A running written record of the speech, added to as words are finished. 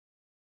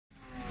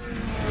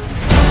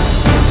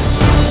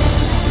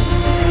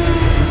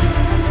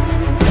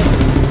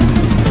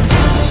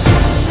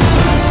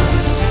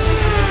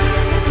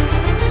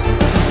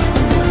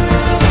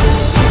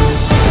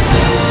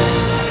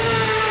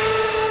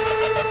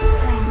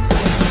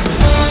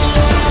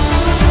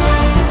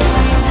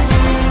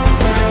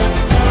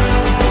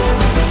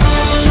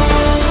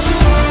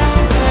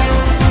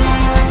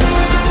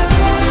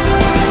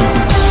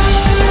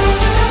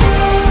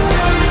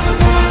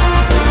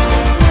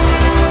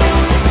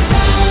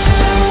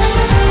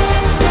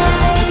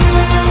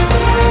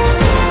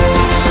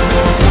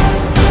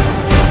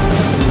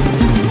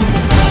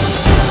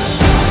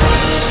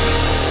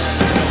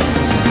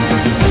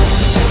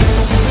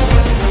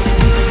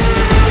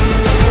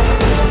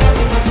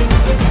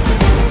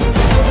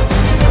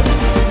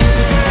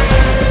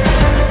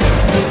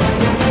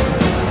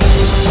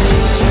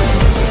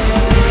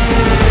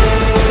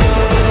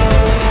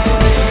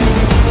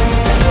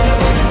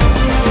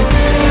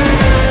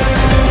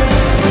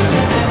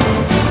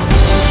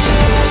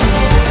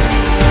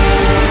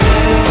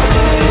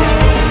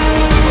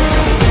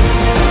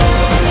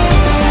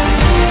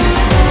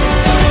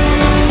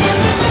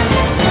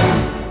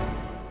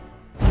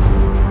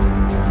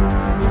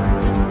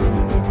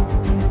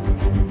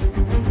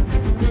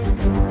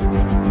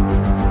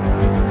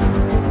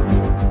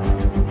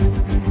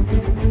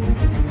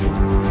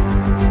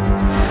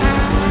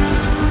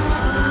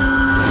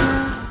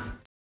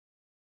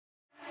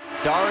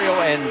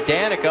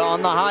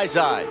on the high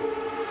side.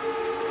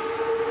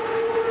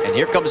 And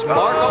here comes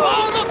Marco.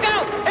 Oh, look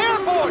out!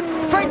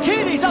 Airborne!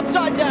 Franchini's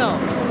upside down.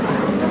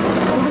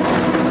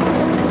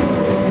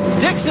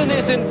 Dixon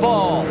is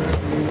involved.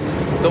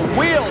 The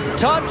wheels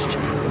touched.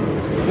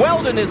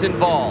 Weldon is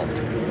involved.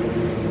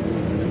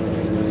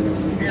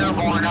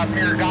 Airborne up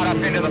here, got up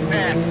into the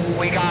pit.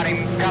 We got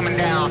him coming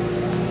down.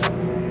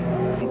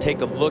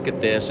 Take a look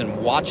at this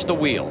and watch the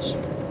wheels.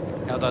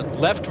 Now the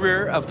left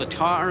rear of the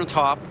car on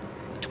top,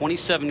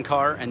 27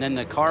 car, and then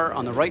the car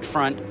on the right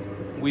front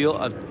wheel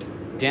of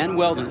Dan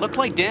Weldon. Looked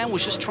like Dan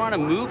was just trying to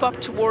move up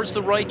towards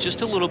the right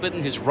just a little bit,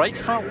 and his right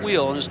front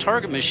wheel on his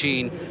target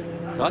machine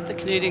got the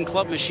Canadian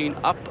Club machine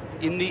up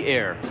in the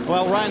air.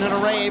 Well, Ryan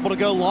Hunter-Reay able to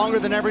go longer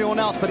than everyone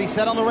else, but he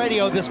said on the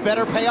radio, this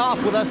better pay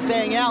off with us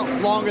staying out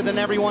longer than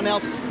everyone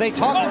else. They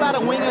talked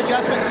about a wing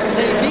adjustment.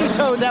 They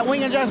vetoed that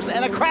wing adjustment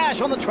and a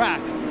crash on the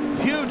track.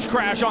 Huge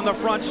crash on the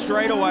front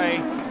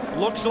straightaway.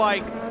 Looks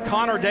like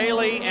Connor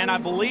Daly and I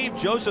believe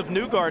Joseph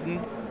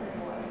Newgarden.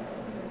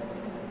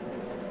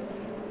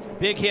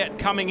 Big hit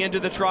coming into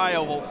the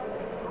tri-ovals.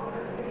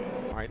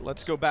 All right,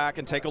 let's go back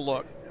and take a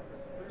look.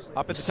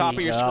 Up at the top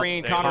of your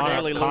screen, Connor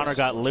Daly loose. Connor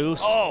got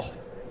loose. Oh!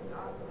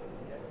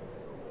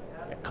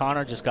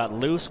 Connor just got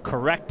loose,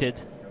 corrected,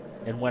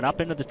 and went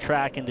up into the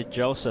track into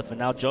Joseph, and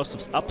now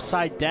Joseph's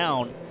upside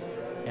down,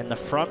 and the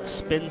front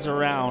spins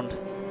around,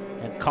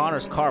 and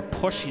Connor's car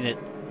pushing it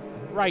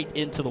right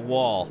into the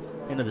wall,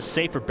 into the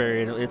safer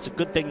barrier. It's a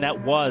good thing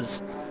that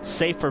was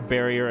safer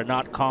barrier and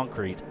not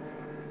concrete.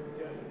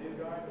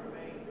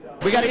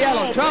 We got a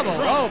yellow, trouble.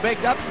 Oh,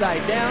 big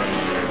upside down.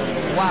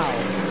 Wow.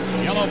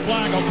 Yellow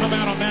flag will come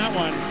out on that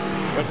one,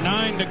 with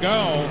 9 to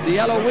go. The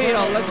yellow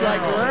wheel looks like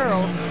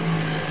Guerrero.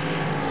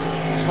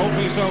 Let's hope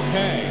he's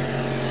okay.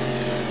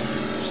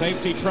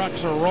 Safety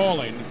trucks are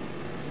rolling.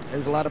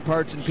 There's a lot of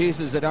parts and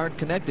pieces that aren't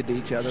connected to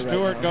each other.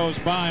 Stewart right goes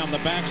by on the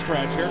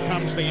backstretch. Here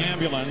comes the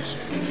ambulance.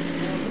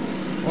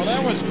 Well,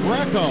 that was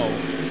Greco.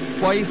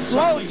 Well, he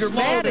slowed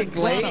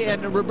dramatically,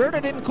 and Roberta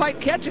didn't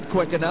quite catch it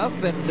quick enough,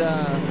 and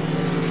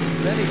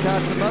then he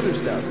caught some other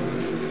stuff.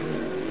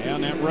 Yeah,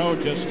 and that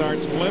road just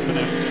starts flipping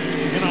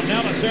it. You know,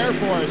 Nellis Air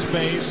Force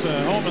Base,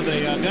 home of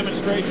the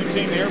demonstration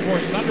team, the Air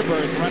Force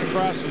Thunderbirds, right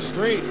across the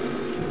street.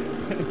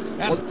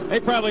 They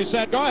probably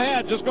said, "Go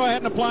ahead, just go ahead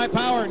and apply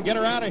power and get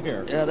her out of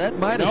here." Yeah, that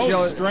might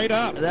have straight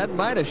up. That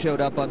might have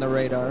showed up on the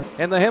radar.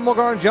 And the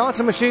Himmelgarn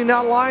Johnson machine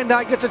now.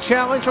 Lyondike gets a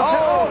challenge from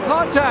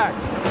contact.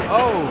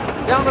 Oh,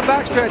 down the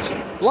backstretch.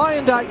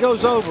 Lyondike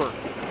goes over.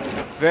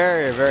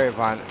 Very, very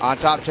fun on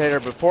top tater,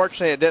 but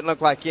fortunately it didn't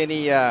look like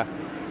any. I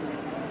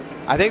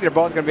think they're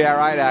both going to be all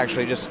right,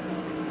 actually, just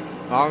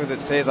as long as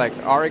it stays like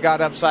Ari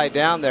got upside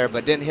down there,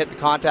 but didn't hit the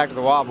contact of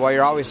the wall. Boy,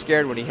 you're always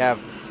scared when you have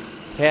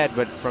head,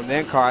 but from the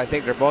in-car, I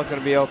think they're both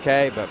going to be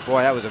okay. But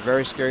boy, that was a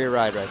very scary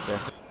ride right there.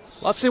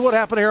 Let's see what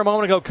happened here a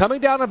moment ago.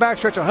 Coming down the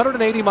backstretch,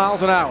 180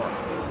 miles an hour.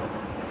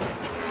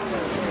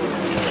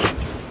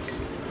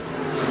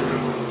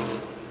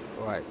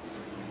 Boy,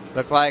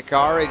 looked like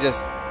Ari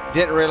just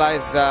didn't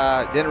realize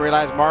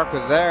Mark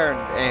was there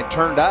and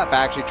turned up.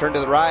 Actually, turned to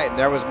the right, and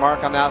there was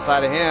Mark on the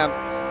outside of him,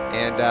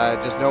 and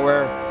just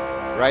nowhere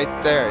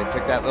right there. He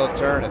took that little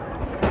turn. And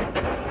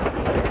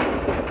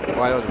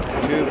boy, those were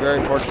two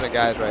very fortunate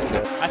guys right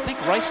there. I think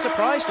Rice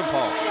surprised him,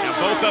 Paul. Now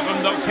both of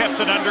them, though,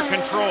 kept it under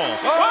control.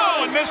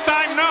 Oh, and this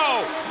time,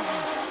 no.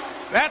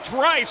 That's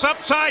Rice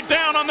upside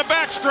down on the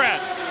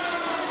backstretch.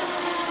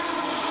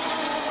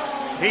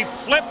 He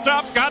flipped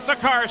up, got the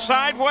car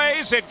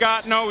sideways. It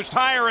got nosed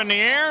higher in the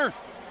air.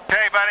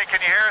 Hey, buddy, can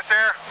you hear us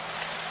there?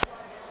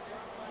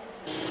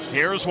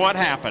 Here's what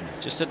happened.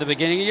 Just at the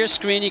beginning of your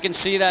screen, you can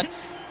see that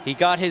he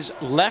got his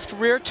left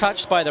rear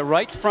touched by the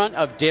right front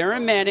of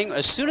Darren Manning.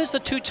 As soon as the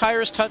two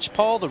tires touch,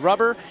 Paul, the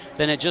rubber,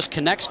 then it just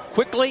connects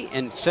quickly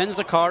and sends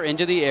the car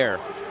into the air.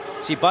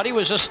 See, Buddy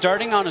was just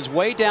starting on his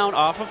way down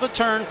off of the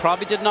turn,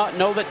 probably did not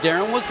know that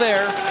Darren was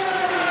there.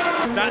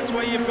 That's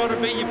where you've got to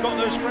be. You've got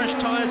those fresh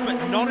tires,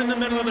 but not in the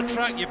middle of the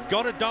track. You've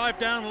got to dive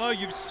down low.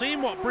 You've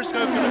seen what Briscoe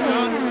could have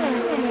done.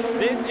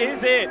 This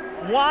is it.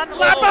 One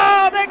lap.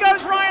 Oh, there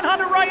goes Ryan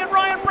Hunter-Reay and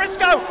Ryan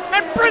Briscoe,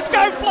 and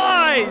Briscoe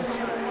flies.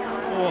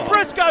 Oh.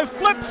 Briscoe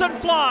flips and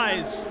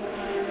flies.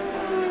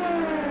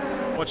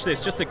 Watch this,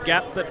 just a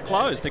gap that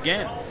closed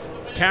again.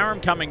 It's Karam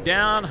coming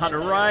down,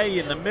 Hunter-Reay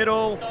in the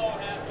middle,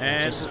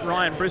 and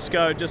Ryan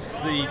Briscoe, just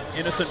the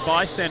innocent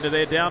bystander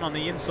there down on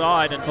the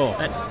inside, and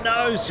that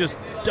nose just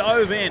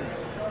dove in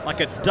like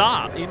a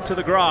dart into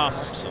the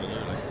grass.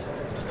 Absolutely.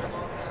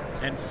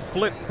 And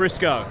flipped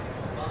Briscoe.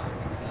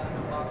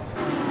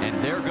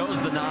 And there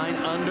goes the 9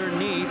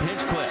 underneath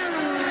Hinchcliffe.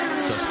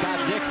 So Scott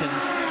Dixon,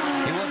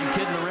 he wasn't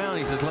kidding around.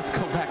 He says, let's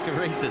go back to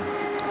racing.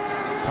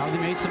 Probably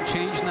made some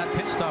change in that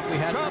pit stop we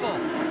had. Trouble.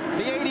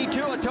 The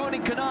 82 of Tony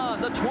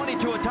Kanaan, the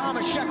 22 of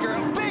Thomas Scheckter,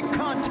 a big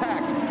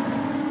contact.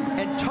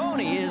 And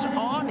Tony is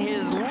on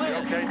his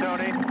lid. Okay,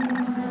 Tony?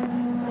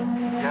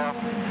 Yeah.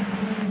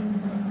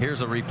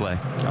 Here's a replay.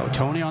 Oh,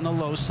 Tony on the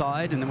low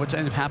side, and then what's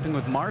ended up happening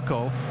with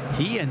Marco,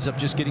 he ends up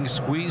just getting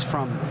squeezed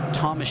from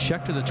Thomas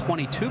Scheckter, the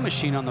 22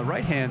 machine on the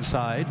right-hand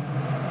side.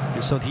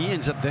 And so he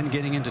ends up then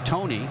getting into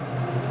Tony,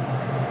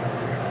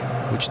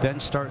 which then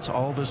starts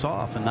all this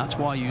off. And that's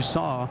why you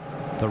saw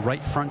the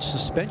right front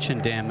suspension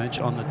damage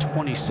on the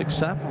 26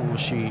 sample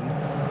machine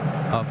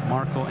of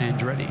Marco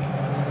Andretti.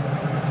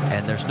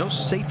 And there's no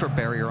safer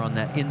barrier on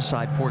that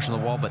inside portion of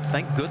the wall, but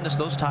thank goodness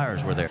those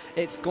tires were there.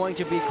 It's going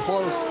to be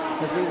close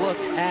as we look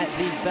at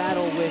the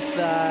battle with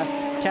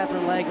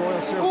Catherine Legge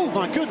Oil Syrup. Oh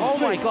my goodness. Oh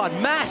my God,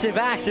 massive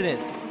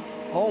accident.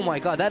 Oh my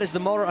God, that is the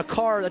motor, a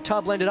car, the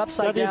tub landed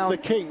upside down. That is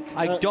the kink.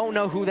 I don't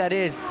know who that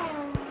is.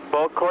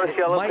 Both course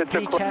yellow. We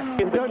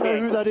don't know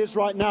who that is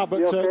right now,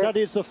 but that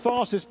is the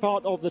fastest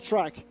part of the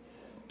track.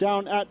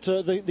 Down at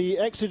the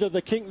exit of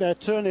the kink there,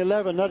 turn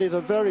 11. That is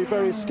a very,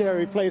 very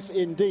scary place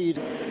indeed.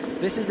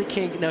 This is the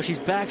kink. Now she's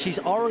back. She's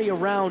already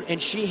around, and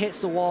she hits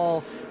the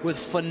wall with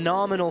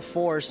phenomenal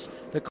force.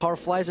 The car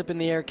flies up in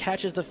the air,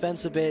 catches the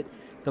fence a bit.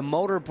 The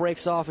motor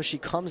breaks off as she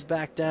comes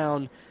back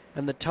down,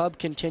 and the tub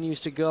continues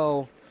to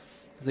go.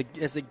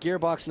 As the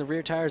gearbox and the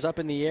rear tires up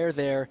in the air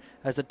there,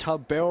 as the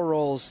tub barrel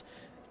rolls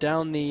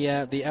down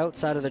the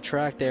outside of the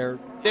track there.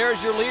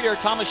 There's your leader,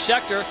 Thomas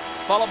Scheckter,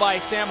 followed by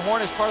Sam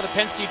Horn as part of the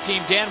Penske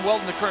team. Dan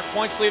Weldon, the current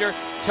points leader.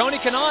 Tony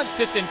Kanaan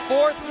sits in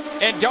fourth,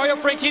 and Dario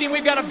Franchitti,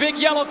 we've got a big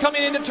yellow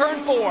coming into turn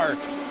 4.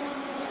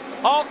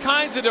 All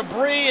kinds of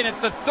debris, and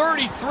it's the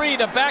 33,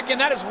 the back end.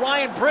 That is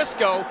Ryan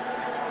Briscoe.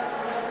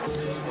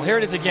 Well, here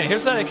it is again.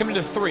 Here's how they come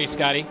into 3,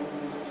 Scotty.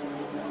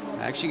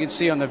 Actually, you can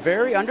see on the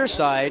very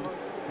underside,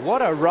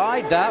 what a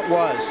ride that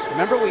was.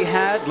 Remember we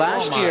had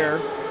last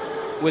year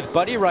with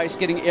Buddy Rice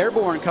getting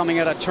airborne coming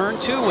out of turn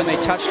 2 when they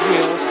touched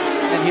wheels.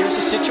 And here's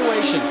the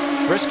situation.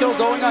 Briscoe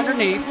going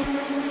underneath.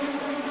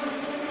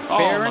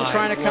 Barron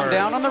trying to come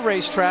down on the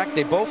racetrack.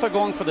 They both are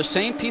going for the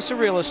same piece of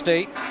real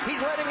estate.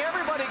 He's letting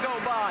everybody go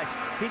by.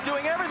 He's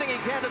doing everything he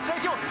can to save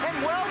fuel.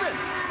 And Weldon,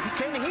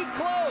 can he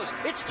close?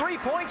 It's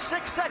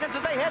 3.6 seconds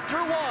as they head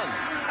through 1.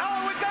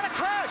 Oh, we've got a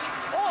crash.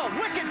 Oh,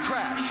 a wicked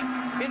crash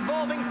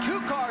involving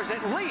 2 cars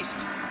at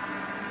least.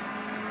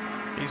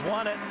 He's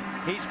won it.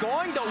 He's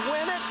going to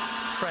win it.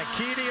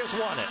 Franchitti has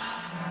won it.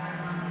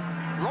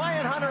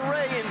 Ryan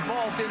Hunter-Reay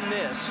involved in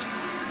this.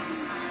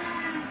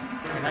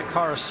 And that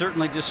car is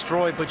certainly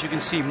destroyed, but you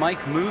can see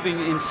Mike moving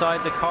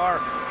inside the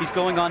car. He's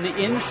going on the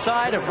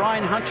inside of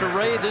Ryan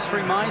Hunter-Reay. This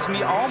reminds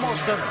me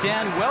almost of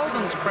Dan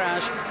Weldon's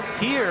crash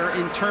here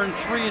in turn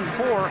 3 and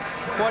 4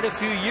 quite a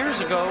few years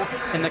ago.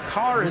 And the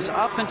car is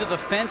up into the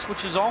fence,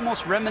 which is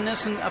almost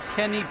reminiscent of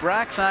Kenny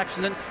Brack's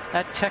accident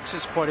at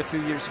Texas quite a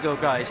few years ago,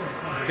 guys.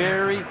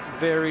 Very,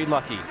 very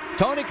lucky.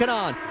 Tony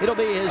Kanaan, it'll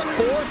be his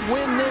 4th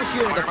win this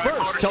year, the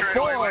first to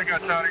 4.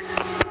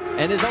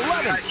 And his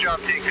 11th. Nice job,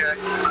 TK.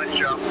 Nice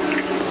job.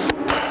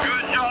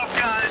 Good job,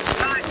 guys.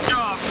 Nice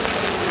job.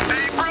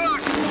 Hey,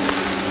 Brooks.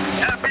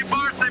 Happy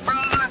birthday,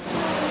 brother.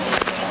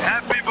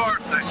 Happy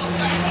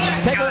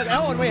birthday. Take a look.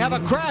 Oh, and we have a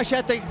crash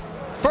at the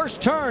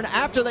first turn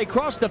after they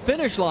cross the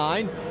finish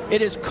line.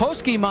 It is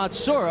Koski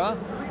Matsura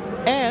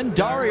and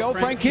Dario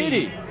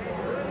Franchitti.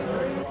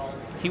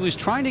 He was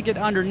trying to get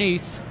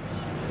underneath.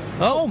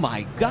 Oh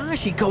my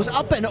gosh, he goes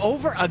up and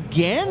over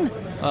again?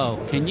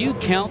 Oh, can you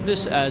count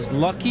this as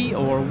lucky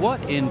or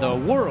what in the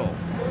world?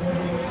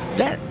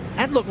 That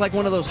looked like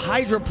one of those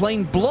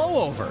hydroplane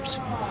blowovers.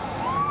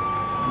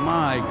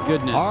 My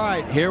goodness. All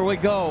right, here we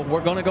go. We're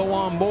going to go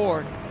on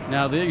board.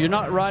 Now, you're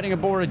not riding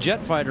aboard a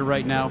jet fighter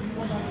right now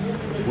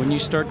when you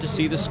start to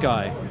see the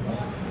sky.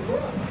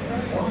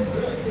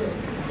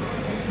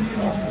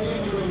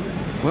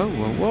 Whoa,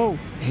 whoa, whoa.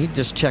 He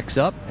just checks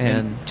up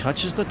and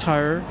touches the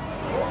tire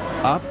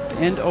up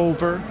and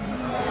over.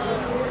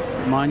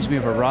 Reminds me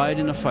of a ride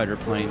in a fighter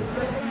plane.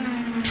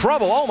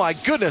 Trouble. Oh my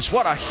goodness,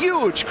 what a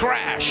huge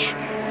crash.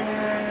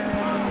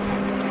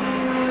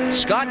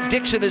 Scott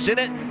Dixon is in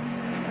it.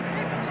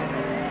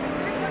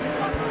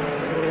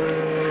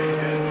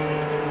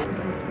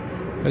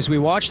 As we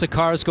watch the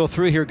cars go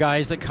through here,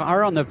 guys, the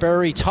car on the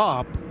very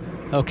top,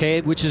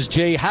 okay, which is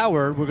Jay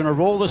Howard. We're going to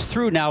roll this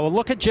through now. Well,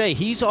 look at Jay.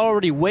 He's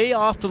already way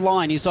off the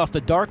line. He's off the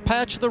dark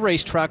patch of the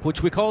racetrack,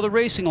 which we call the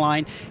racing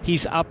line.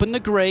 He's up in the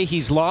gray.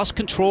 He's lost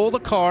control of the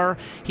car.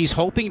 He's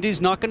hoping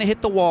he's not going to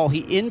hit the wall.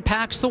 He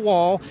impacts the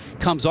wall,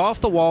 comes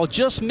off the wall,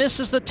 just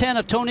misses the 10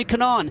 of Tony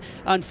Kanaan.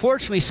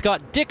 Unfortunately,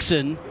 Scott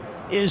Dixon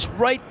is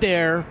right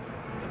there,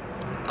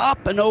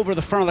 up and over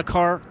the front of the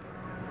car.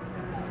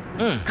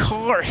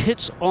 Car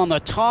hits on the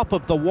top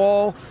of the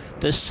wall.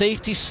 The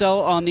safety cell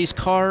on these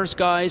cars,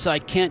 guys, I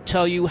can't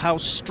tell you how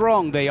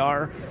strong they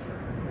are.